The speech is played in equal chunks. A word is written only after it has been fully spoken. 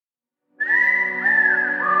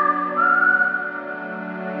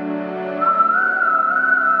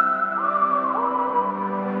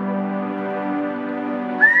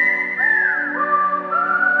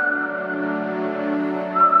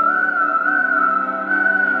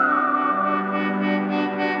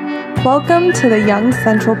Welcome to the Young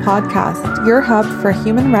Central Podcast, your hub for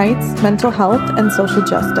human rights, mental health, and social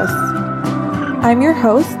justice. I'm your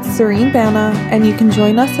host, Serene Bana, and you can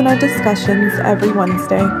join us in our discussions every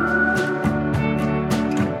Wednesday.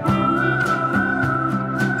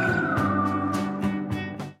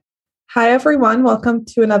 Hi, everyone. Welcome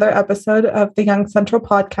to another episode of the Young Central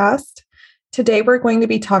Podcast. Today, we're going to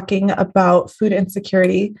be talking about food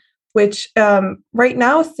insecurity, which right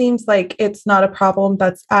now seems like it's not a problem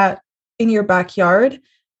that's in your backyard,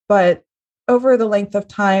 but over the length of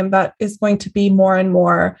time, that is going to be more and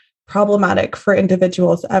more problematic for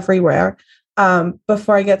individuals everywhere.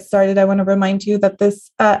 Before I get started, I want to remind you that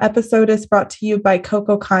this episode is brought to you by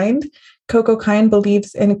Coco Kind. Coco Kind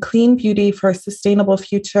believes in clean beauty for a sustainable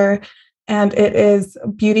future, and it is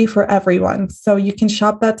beauty for everyone. So you can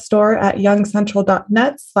shop that store at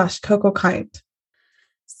youngcentral.net/CocoKind.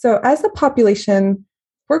 So as a population,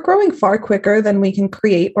 we're growing far quicker than we can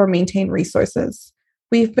create or maintain resources.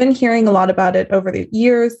 We've been hearing a lot about it over the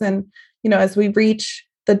years. And, as we reach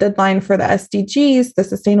the deadline for the SDGs, the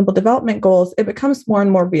Sustainable Development Goals, it becomes more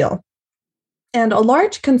and more real. And a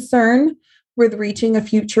large concern with reaching a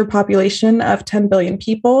future population of 10 billion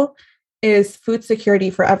people is food security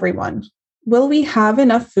for everyone. Will we have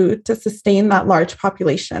enough food to sustain that large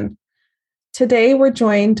population? Today, we're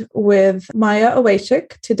joined with Maya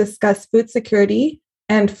Owashik to discuss food security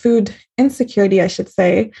and food insecurity, I should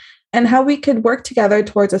say, and how we could work together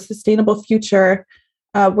towards a sustainable future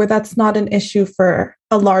where that's not an issue for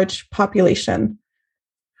a large population.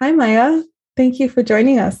 Hi, Maya. Thank you for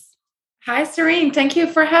joining us. Hi, Serene. Thank you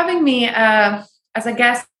for having me as a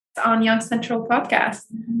guest on Young Central Podcast.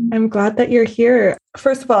 I'm glad that you're here.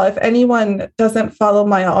 First of all, if anyone doesn't follow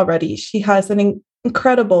Maya already, she has an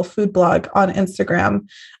incredible food blog on Instagram,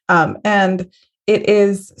 and it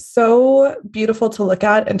is so beautiful to look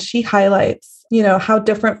at. And she highlights, how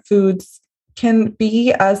different foods can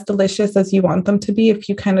be as delicious as you want them to be if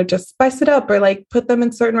you kind of just spice it up or put them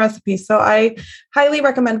in certain recipes. So I highly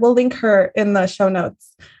recommend. We'll link her in the show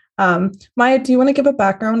notes. Maya, do you want to give a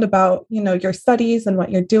background about, your studies and what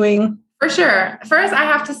you're doing? For sure. First, I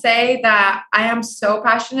have to say that I am so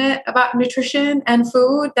passionate about nutrition and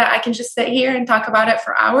food that I can just sit here and talk about it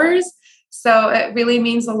for hours. So it really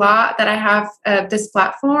means a lot that I have this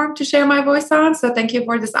platform to share my voice on. So thank you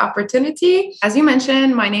for this opportunity. As you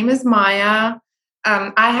mentioned, my name is Maya.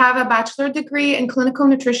 I have a bachelor degree in clinical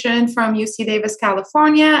nutrition from UC Davis,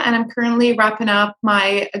 California, and I'm currently wrapping up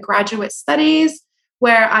my graduate studies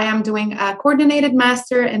where I am doing a coordinated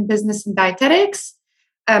master in business and dietetics.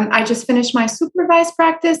 I just finished my supervised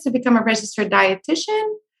practice to become a registered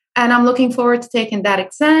dietitian, and I'm looking forward to taking that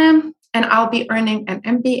exam, and I'll be earning an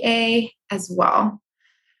MBA as well.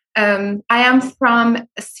 I am from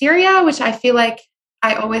Syria, which I feel like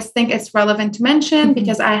I always think it's relevant to mention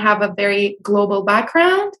because I have a very global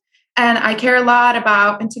background, and I care a lot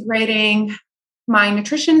about integrating my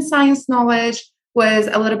nutrition science knowledge with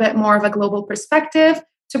a little bit more of a global perspective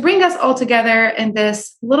to bring us all together in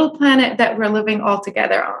this little planet that we're living all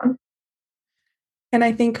together on. And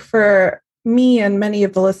I think for me and many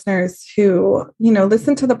of the listeners who,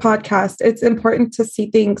 listen to the podcast, it's important to see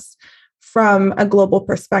things from a global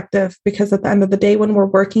perspective, because at the end of the day, when we're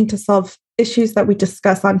working to solve issues that we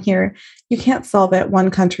discuss on here, you can't solve it one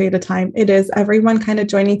country at a time. It is everyone kind of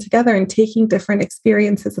joining together and taking different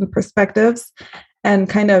experiences and perspectives and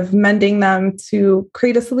kind of mending them to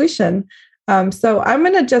create a solution. So I'm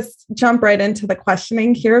going to just jump right into the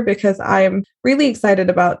questioning here because I'm really excited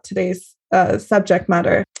about today's subject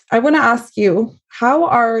matter. I want to ask you, how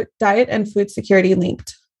are diet and food security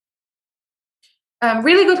linked?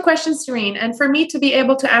 Really good question, Serene. And for me to be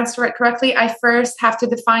able to answer it correctly, I first have to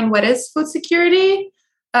define what is food security.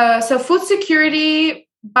 So food security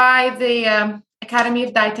by the Academy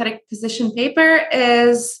of Dietetic position paper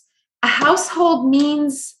is a household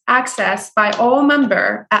means access by all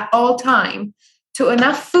member at all time to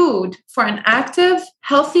enough food for an active,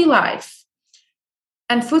 healthy life.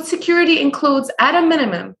 And food security includes, at a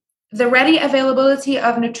minimum, the ready availability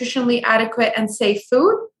of nutritionally adequate and safe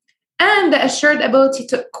food, and the assured ability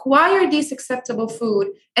to acquire these acceptable food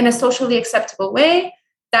in a socially acceptable way,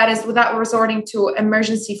 that is without resorting to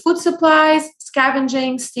emergency food supplies,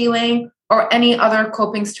 scavenging, stealing, or any other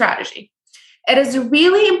coping strategy. It is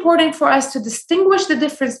really important for us to distinguish the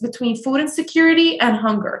difference between food insecurity and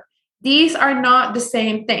hunger. These are not the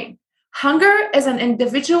same thing. Hunger is an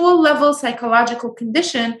individual level psychological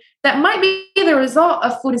condition that might be the result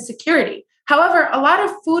of food insecurity. However, a lot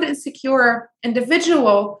of food insecure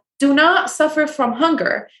individuals do not suffer from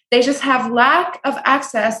hunger. They just have lack of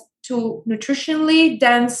access to nutritionally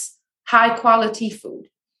dense, high quality food.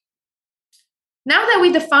 now that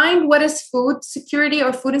we defined what is food security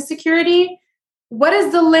or food insecurity, what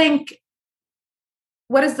is the link?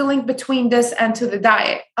 What is the link between this and to the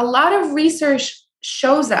diet? A lot of research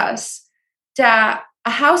shows us that a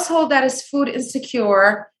household that is food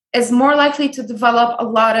insecure is more likely to develop a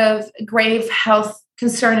lot of grave health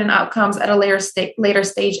concern and outcomes at a later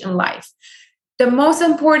stage in life. The most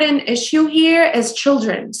important issue here is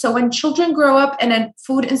children. So when children grow up in a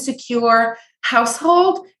food insecure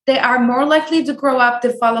household, they are more likely to grow up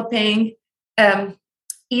developing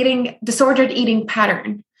disordered eating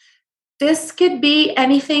pattern. This could be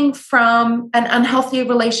anything from an unhealthy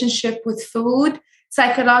relationship with food,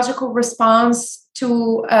 psychological response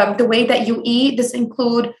to the way that you eat. This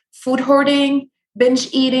include food hoarding, binge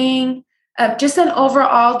eating, just an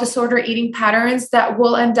overall disordered eating patterns that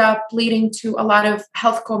will end up leading to a lot of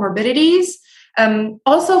health comorbidities.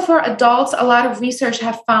 Also for adults, a lot of research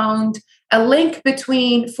have found a link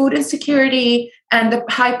between food insecurity and the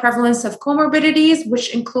high prevalence of comorbidities,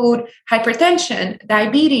 which include hypertension,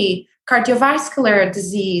 diabetes, cardiovascular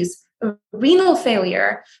disease, renal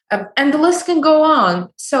failure, and the list can go on.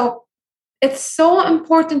 So it's so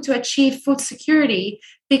important to achieve food security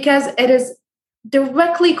because it is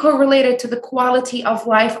directly correlated to the quality of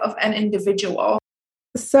life of an individual.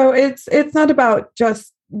 So it's not about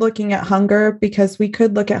just looking at hunger, because we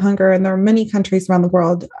could look at hunger, and there are many countries around the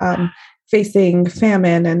world facing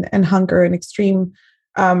famine and hunger and extreme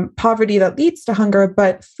poverty that leads to hunger.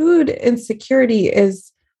 But food insecurity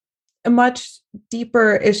is a much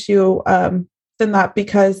deeper issue than that,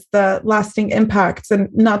 because the lasting impacts, and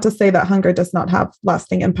not to say that hunger does not have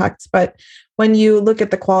lasting impacts, but when you look at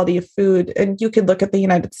the quality of food, and you could look at the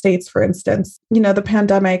United States, for instance, the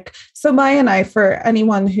pandemic. So Maya and I, for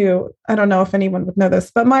anyone who, I don't know if anyone would know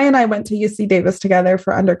this, but Maya and I went to UC Davis together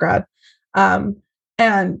for undergrad.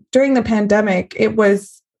 And during the pandemic, it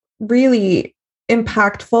was really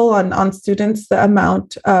impactful on students, the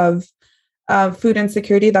amount of food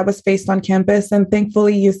insecurity that was faced on campus. And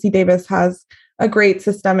thankfully, UC Davis has a great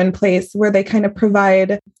system in place where they kind of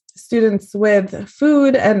provide students with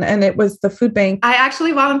food, and it was the food bank. I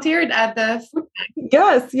actually volunteered at the food bank.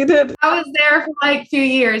 Yes, you did. I was there for like 2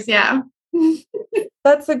 years. Yeah.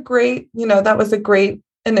 That's a great, that was a great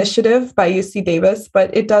initiative by UC Davis,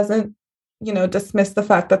 but it doesn't, dismiss the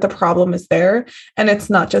fact that the problem is there. And it's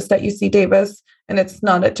not just at UC Davis, and it's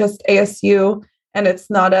not at just ASU, and it's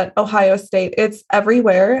not at Ohio State. It's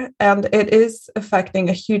everywhere, and it is affecting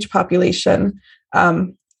a huge population.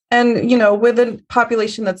 And, with a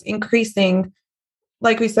population that's increasing,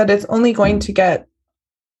 like we said, it's only going to get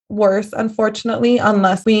worse, unfortunately,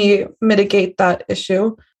 unless we mitigate that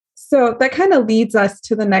issue. So that kind of leads us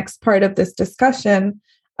to the next part of this discussion,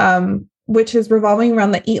 which is revolving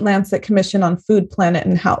around the EAT-Lancet Commission on Food, Planet,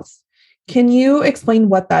 and Health. Can you explain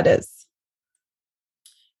what that is?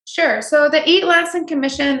 Sure. So the EAT-Lancet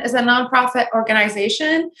Commission is a nonprofit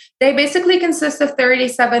organization. They basically consist of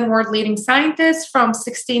 37 world-leading scientists from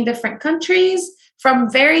 16 different countries, from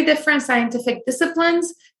very different scientific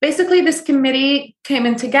disciplines. Basically, this committee came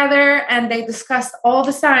in together and they discussed all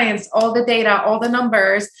the science, all the data, all the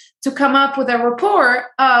numbers to come up with a report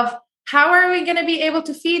of how are we going to be able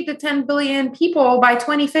to feed the 10 billion people by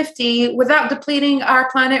 2050 without depleting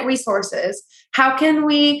our planet resources? How can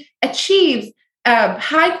we achieve a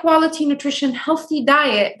high quality nutrition, healthy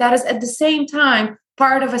diet that is at the same time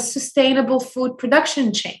part of a sustainable food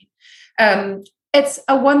production chain? It's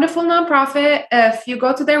a wonderful nonprofit. If you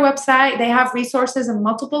go to their website, they have resources in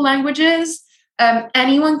multiple languages.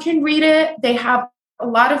 Anyone can read it. They have a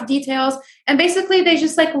lot of details. And basically, they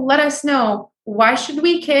just let us know, why should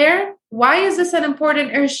we care? Why is this an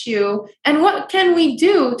important issue? And what can we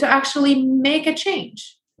do to actually make a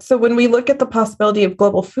change? So when we look at the possibility of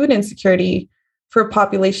global food insecurity for a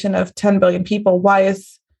population of 10 billion people, why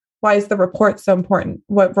is the report so important?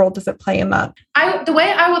 What role does it play in that? The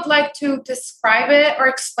way I would like to describe it or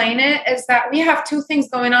explain it is that we have two things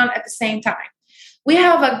going on at the same time. We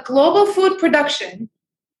have a global food production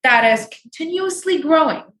that is continuously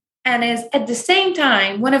growing and is at the same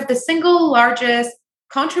time one of the single largest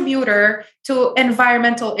contributor to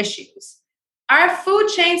environmental issues. Our food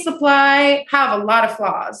chain supply have a lot of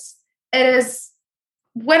flaws. It is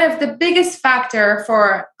one of the biggest factor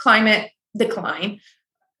for climate decline.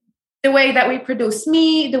 The way that we produce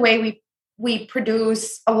meat, the way we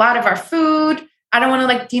produce a lot of our food. I don't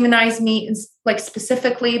want to demonize meat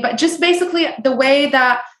specifically, but just basically the way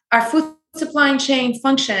that our food supply chain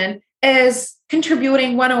function is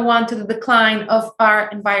contributing 101 to the decline of our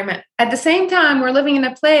environment. At the same time, we're living in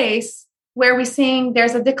a place where we're seeing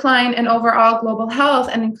there's a decline in overall global health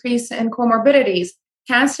and increase in comorbidities.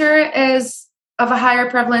 Cancer is of a higher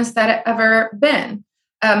prevalence than it ever been.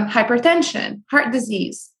 Hypertension, heart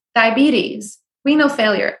disease, diabetes, renal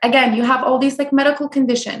failure. Again, you have all these like medical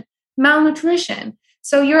condition, malnutrition.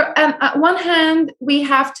 So you're on one hand, we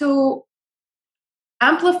have to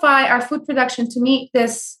amplify our food production to meet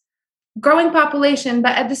this growing population,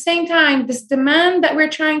 but at the same time, this demand that we're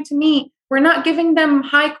trying to meet, we're not giving them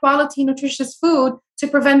high quality, nutritious food to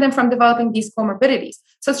prevent them from developing these comorbidities.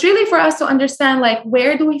 So it's really for us to understand, like,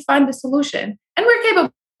 where do we find the solution? And we're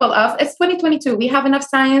capable of. It's 2022. We have enough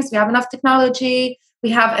science, we have enough technology, we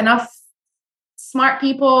have enough smart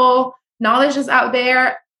people, knowledge is out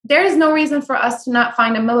there. There is no reason for us to not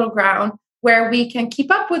find a middle ground where we can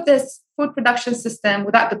keep up with this food production system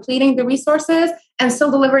without depleting the resources and still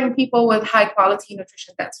delivering people with high quality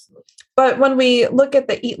nutrition dense food. But when we look at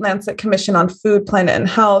the EAT-Lancet Commission on Food, Planet, and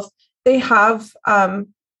Health, they have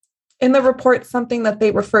in the report something that they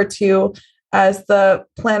refer to as the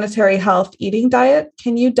Planetary Health Eating Diet.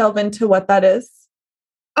 Can you delve into what that is?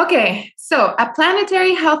 Okay, so a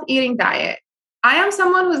planetary health eating diet. I am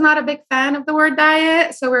someone who's not a big fan of the word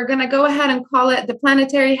diet, so we're going to go ahead and call it the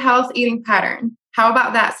planetary health eating pattern. How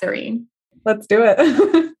about that, Serene? Let's do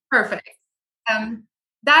it. Perfect.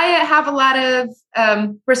 Diet have a lot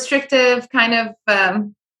of restrictive kind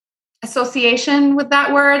of association with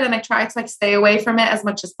that word, and I try to like stay away from it as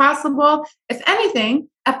much as possible. If anything,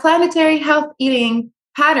 a planetary health eating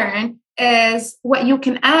pattern is what you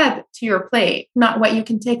can add to your plate, not what you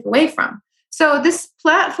can take away from. So this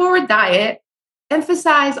plant-forward diet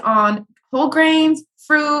emphasize on whole grains,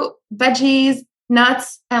 fruit, veggies,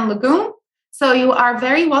 nuts, and legume. So you are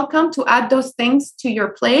very welcome to add those things to your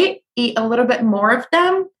plate, eat a little bit more of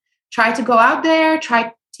them, try to go out there,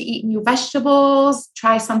 try to eat new vegetables,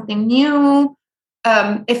 try something new.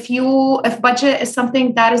 If budget is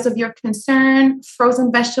something that is of your concern,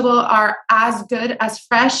 frozen vegetables are as good as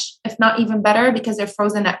fresh, if not even better, because they're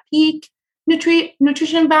frozen at peak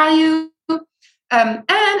nutrition value. And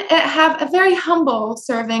it have a very humble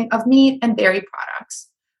serving of meat and dairy products.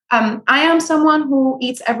 I am someone who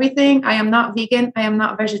eats everything. I am not vegan. I am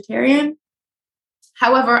not vegetarian.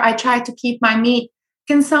 However, I try to keep my meat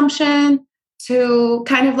consumption to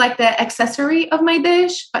kind of like the accessory of my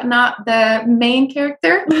dish, but not the main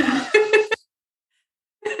character.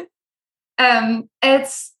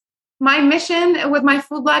 It's my mission with my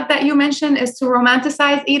food blog that you mentioned is to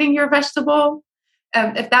romanticize eating your vegetable,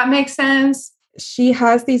 if that makes sense. She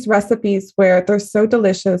has these recipes where they're so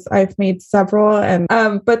delicious. I've made several, and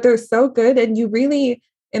but they're so good. And you really,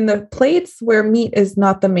 in the plates where meat is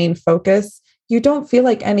not the main focus, you don't feel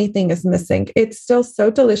like anything is missing. It's still so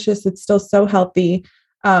delicious. It's still so healthy.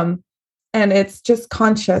 And it's just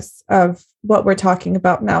conscious of what we're talking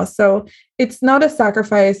about now. So it's not a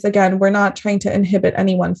sacrifice. Again, we're not trying to inhibit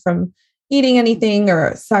anyone from eating anything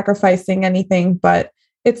or sacrificing anything, but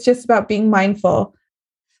it's just about being mindful.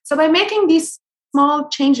 So by making these small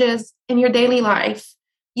changes in your daily life,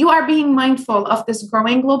 you are being mindful of this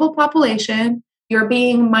growing global population. You're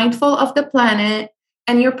being mindful of the planet,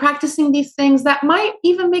 and you're practicing these things that might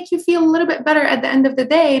even make you feel a little bit better at the end of the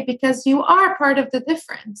day because you are part of the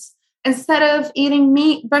difference. Instead of eating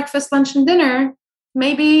meat, breakfast, lunch, and dinner,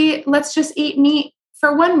 maybe let's just eat meat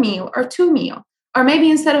for one meal or two meals. Or maybe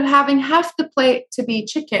instead of having half the plate to be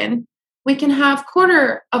chicken, we can have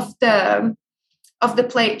quarter of the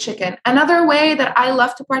plate chicken. Another way that I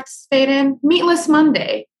love to participate in, Meatless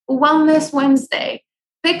Monday, Wellness Wednesday.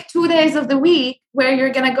 Pick 2 days of the week where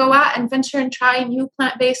you're going to go out and venture and try new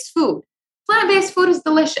plant-based food. Plant-based food is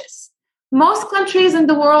delicious. Most countries in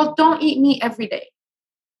the world don't eat meat every day.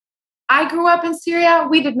 I grew up in Syria.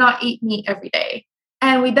 We did not eat meat every day.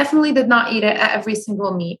 And we definitely did not eat it at every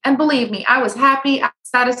single meal. And believe me, I was happy, I was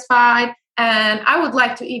satisfied. And I would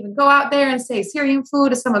like to even go out there and say Syrian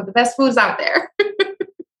food is some of the best foods out there.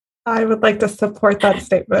 I would like to support that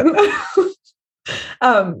statement.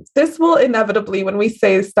 This will inevitably, when we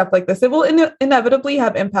say stuff like this, it will inevitably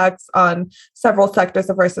have impacts on several sectors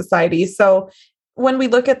of our society. So when we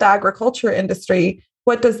look at the agriculture industry,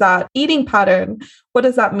 what does that eating pattern, what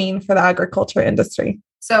does that mean for the agriculture industry?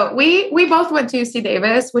 So we both went to UC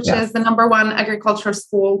Davis, which is the number one agriculture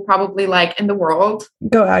school probably like in the world.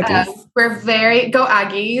 Go Aggies. Go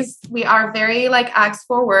Aggies. We are very like Ags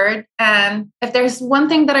forward. And if there's one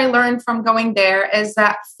thing that I learned from going there is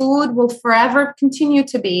that food will forever continue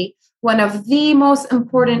to be one of the most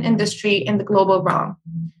important industry in the global realm.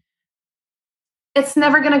 It's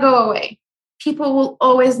never going to go away. People will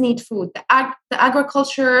always need food. The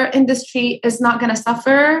agriculture industry is not going to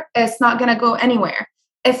suffer. It's not going to go anywhere.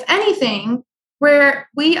 If anything, where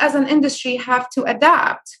we as an industry have to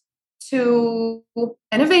adapt to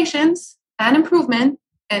innovations and improvement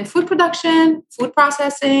in food production, food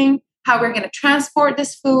processing, how we're going to transport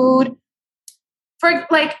this food. For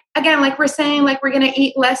like, again, like we're saying, like we're going to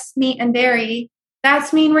eat less meat and dairy.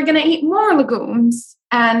 That's mean we're going to eat more legumes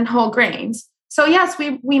and whole grains. So yes,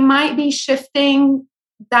 we might be shifting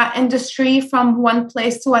that industry from one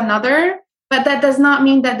place to another, but that does not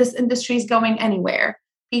mean that this industry is going anywhere.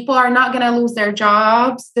 People are not going to lose their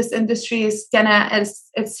jobs. This industry is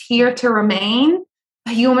it's here to remain.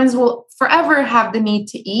 Humans will forever have the need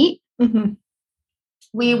to eat. Mm-hmm.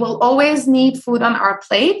 We will always need food on our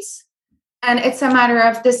plates. And it's a matter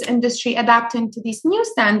of this industry adapting to these new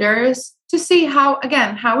standards to see how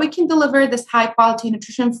we can deliver this high quality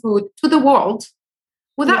nutrition food to the world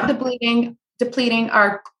without depleting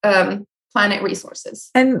our planet resources.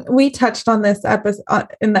 And we touched on this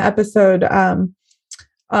in the episode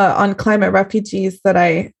on climate refugees that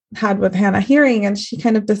I had with Hannah Hearing, and she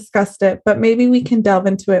kind of discussed it, but maybe we can delve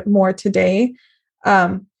into it more today.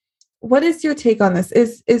 What is your take on this?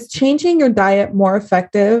 Is changing your diet more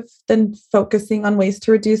effective than focusing on ways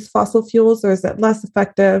to reduce fossil fuels, or is it less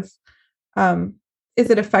effective? Is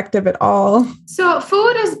it effective at all? So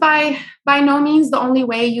food is by no means the only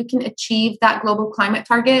way you can achieve that global climate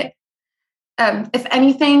target. If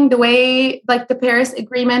anything, the way like the Paris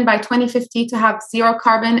Agreement by 2050 to have zero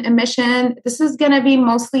carbon emission, this is going to be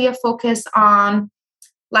mostly a focus on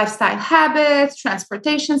lifestyle habits,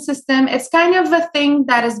 transportation system. It's kind of a thing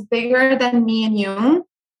that is bigger than me and you.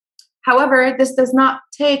 However, this does not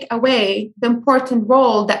take away the important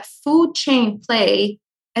role that food chain play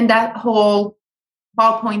in that whole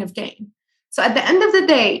ballpoint of game. So at the end of the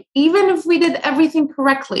day, even if we did everything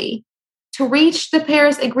correctly to reach the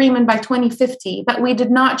Paris Agreement by 2050, but we did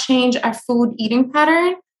not change our food eating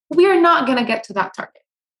pattern, we are not going to get to that target.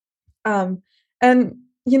 And,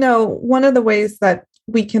 one of the ways that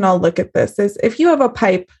we can all look at this is if you have a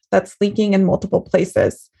pipe that's leaking in multiple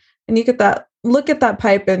places and you look at that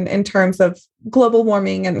pipe in terms of global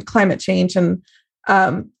warming and climate change and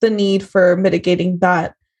the need for mitigating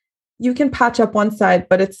that, you can patch up one side,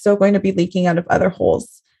 but it's still going to be leaking out of other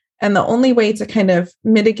holes. And the only way to kind of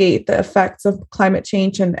mitigate the effects of climate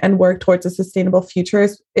change and work towards a sustainable future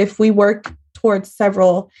is if we work towards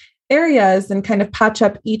several areas and kind of patch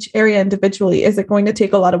up each area individually. Is it going to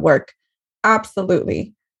take a lot of work?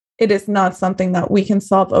 Absolutely. It is not something that we can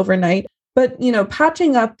solve overnight, but,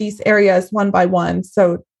 patching up these areas one by one.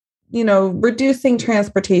 So, reducing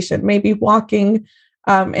transportation, maybe walking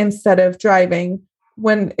instead of driving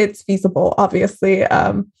when it's feasible, obviously,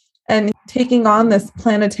 and taking on this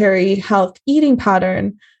planetary health eating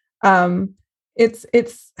pattern.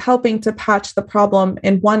 It's helping to patch the problem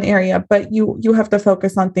in one area, but you have to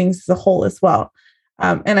focus on things as a whole as well.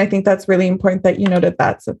 And I think that's really important that you noted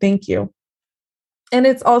that. So thank you. And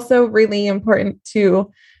it's also really important to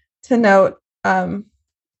note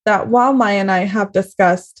that while Maya and I have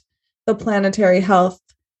discussed the planetary health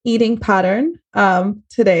eating pattern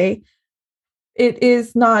today, it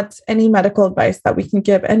is not any medical advice that we can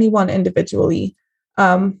give anyone individually.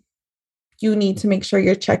 You need to make sure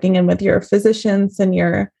you're checking in with your physicians and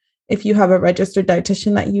if you have a registered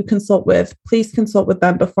dietitian that you consult with, please consult with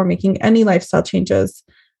them before making any lifestyle changes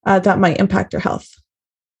that might impact your health.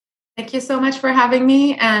 Thank you so much for having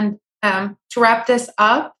me. And to wrap this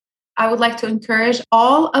up, I would like to encourage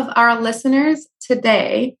all of our listeners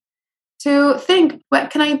today to think, what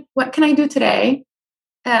can I do today?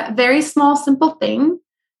 A very small, simple thing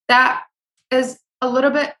that is a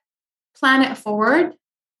little bit planet forward,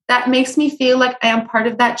 that makes me feel like I am part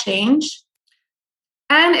of that change.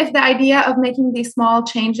 And if the idea of making these small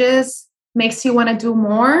changes makes you want to do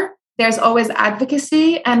more, there's always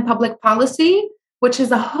advocacy and public policy, which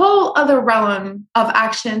is a whole other realm of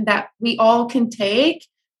action that we all can take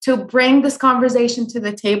to bring this conversation to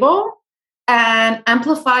the table and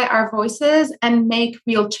amplify our voices and make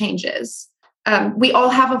real changes. We all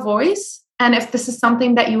have a voice. And if this is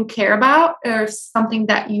something that you care about or something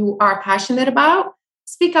that you are passionate about,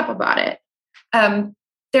 speak up about it.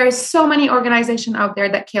 There are so many organizations out there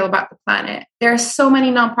that care about the planet. There are so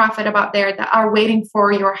many nonprofits out there that are waiting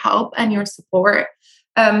for your help and your support.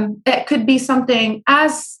 It could be something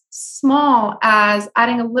as small as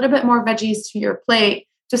adding a little bit more veggies to your plate,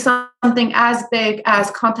 to something as big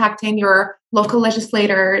as contacting your local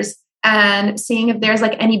legislators and seeing if there's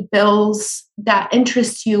like any bills that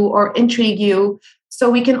interest you or intrigue you, so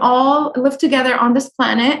we can all live together on this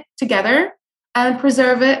planet together and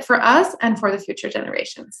preserve it for us and for the future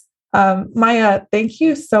generations. Maya, thank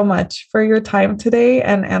you so much for your time today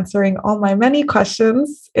and answering all my many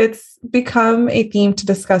questions. It's become a theme to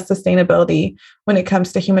discuss sustainability when it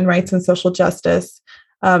comes to human rights and social justice,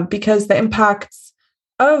 because the impacts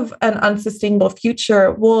of an unsustainable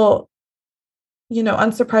future will,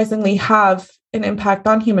 unsurprisingly have an impact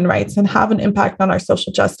on human rights and have an impact on our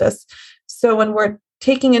social justice. So when we're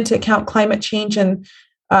taking into account climate change and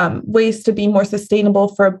ways to be more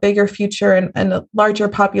sustainable for a bigger future and a larger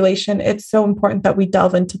population, it's so important that we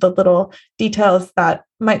delve into the little details that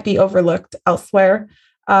might be overlooked elsewhere.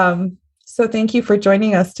 So thank you for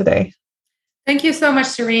joining us today. Thank you so much,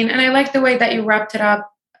 Serene. And I like the way that you wrapped it up.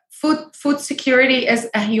 Food security is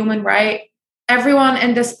a human right. Everyone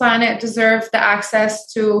in this planet deserves the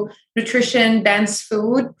access to nutrition-dense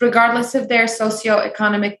food, regardless of their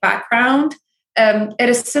socioeconomic background. It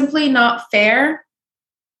is simply not fair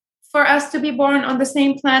for us to be born on the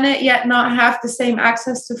same planet, yet not have the same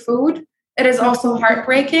access to food. It is also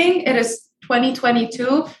heartbreaking. It is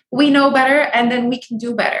 2022. We know better, and then we can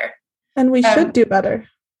do better. And we should do better.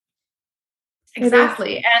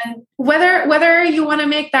 Exactly. And whether you want to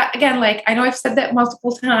make that, again, like I know I've said that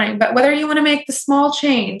multiple times, but whether you want to make the small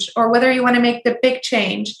change or whether you want to make the big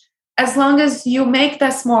change, as long as you make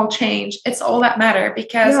that small change, it's all that matter.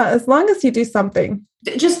 Because as long as you do something.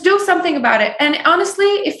 Just do something about it. And honestly,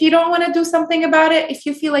 if you don't want to do something about it, if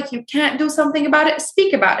you feel like you can't do something about it,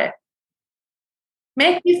 speak about it.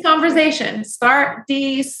 Make these conversations, start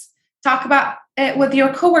these, talk about it with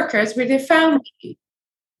your coworkers, with your family,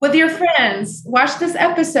 with your friends. Watch this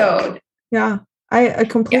episode. Yeah, I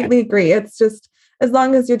completely agree. It's just, as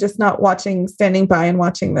long as you're just not standing by and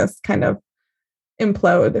watching this kind of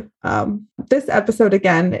implode. This episode,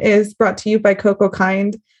 again, is brought to you by Coco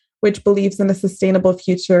Kind, which believes in a sustainable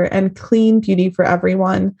future and clean beauty for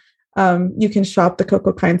everyone. You can shop the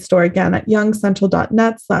Coco Kind store again at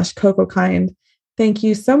youngcentral.net/CocoKind. Thank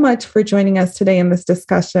you so much for joining us today in this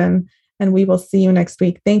discussion, and we will see you next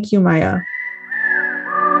week. Thank you, Maya.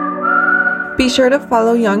 Be sure to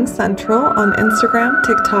follow Young Central on Instagram,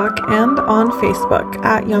 TikTok, and on Facebook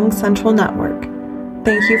at Young Central Network.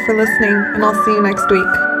 Thank you for listening, and I'll see you next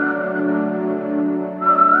week.